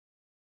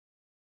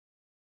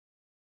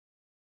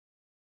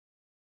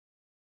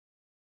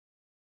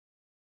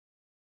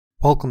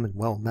Welcome and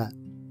well met.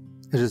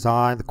 It is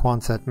I, the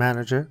Quonset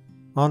manager.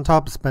 On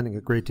top of spending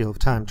a great deal of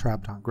time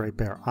trapped on Great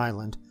Bear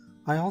Island,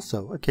 I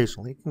also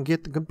occasionally can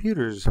get the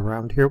computers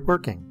around here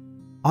working.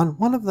 On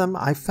one of them,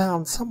 I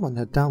found someone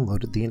had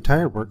downloaded the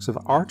entire works of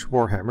Arch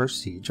Warhammer's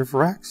Siege of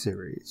Vraks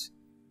series.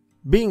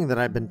 Being that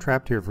I've been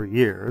trapped here for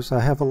years,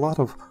 I have a lot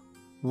of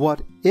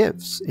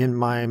what-ifs in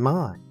my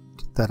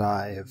mind that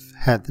I've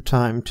had the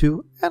time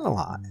to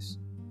analyze.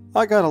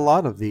 I got a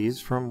lot of these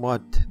from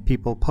what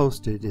people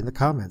posted in the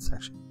comment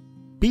section.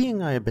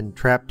 Being I have been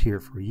trapped here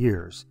for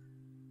years,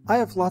 I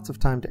have lots of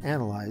time to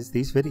analyze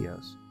these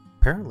videos.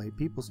 Apparently,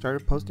 people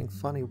started posting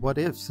funny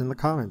what-ifs in the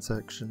comment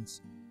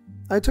sections.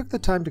 I took the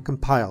time to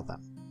compile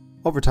them.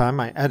 Over time,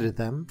 I edited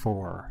them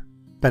for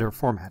better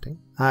formatting.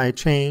 I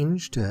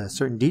changed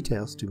certain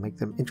details to make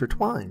them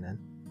intertwine, and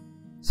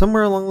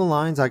somewhere along the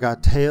lines I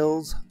got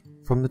Tales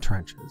from the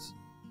Trenches.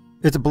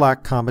 It's a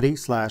black comedy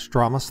 /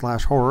 drama /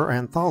 horror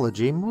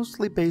anthology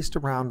mostly based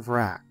around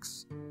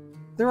Vraks.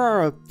 There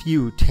are a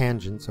few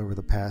tangents over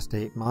the past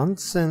 8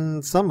 months,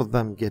 and some of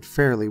them get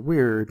fairly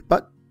weird,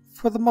 but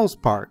for the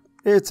most part,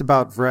 it's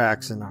about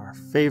Vraks and our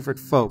favorite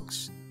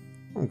folks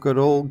from good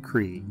old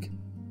Krieg.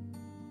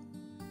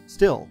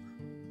 Still,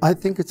 I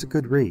think it's a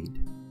good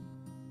read.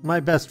 My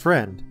best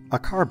friend, a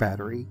car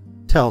battery,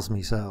 tells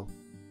me so.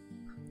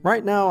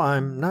 Right now,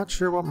 I'm not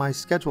sure what my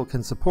schedule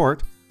can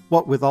support,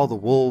 what with all the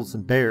wolves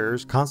and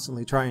bears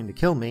constantly trying to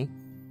kill me,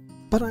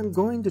 but I'm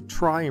going to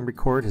try and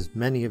record as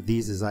many of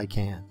these as I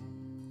can.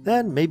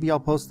 Then maybe I'll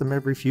post them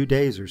every few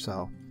days or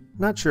so.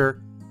 Not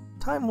sure.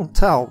 Time will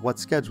tell what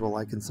schedule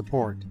I can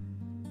support.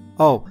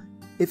 Oh,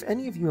 if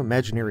any of you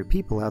imaginary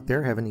people out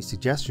there have any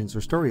suggestions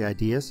or story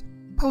ideas,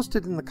 post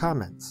it in the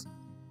comments.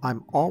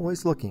 I'm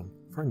always looking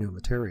for new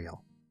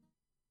material.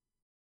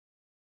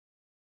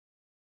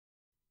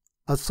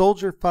 A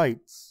soldier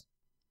fights,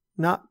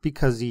 not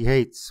because he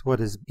hates what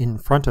is in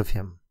front of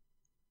him,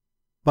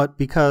 but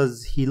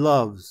because he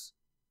loves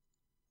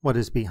what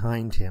is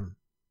behind him.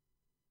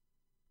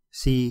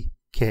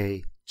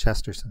 C.K.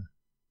 Chesterton.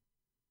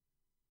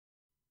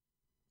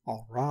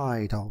 All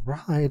right,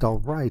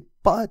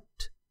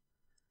 but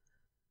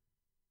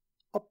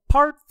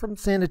apart from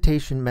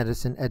sanitation,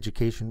 medicine,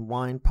 education,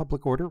 wine,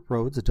 public order,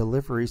 roads, a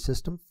delivery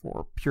system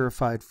for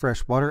purified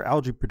fresh water,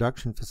 algae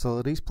production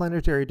facilities,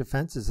 planetary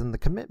defenses, and the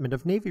commitment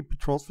of Navy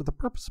patrols for the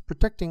purpose of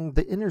protecting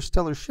the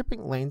interstellar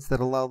shipping lanes that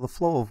allow the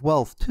flow of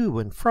wealth to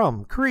and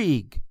from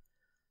Krieg,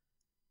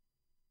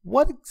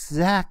 what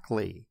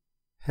exactly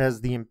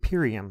has the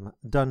Imperium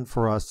done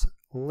for us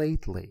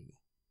lately?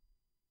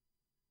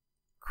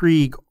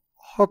 Krieg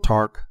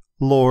Autarch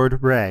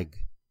Lord Reg,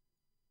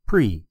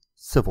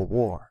 pre-Civil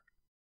War.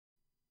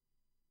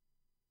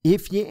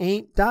 If you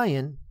ain't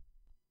dying,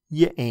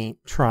 you ain't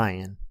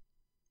trying.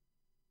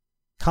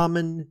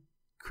 Common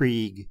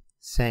Krieg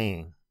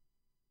saying.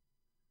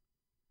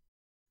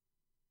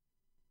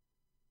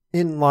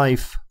 In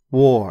life,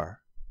 war.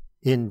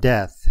 In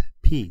death,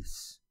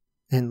 peace.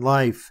 In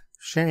life,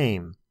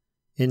 shame.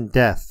 In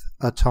death,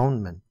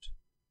 atonement.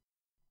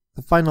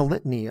 The final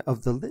litany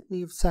of the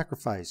Litany of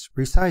Sacrifice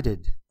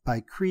recited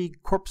by Krieg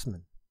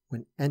corpsmen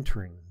when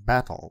entering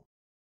battle.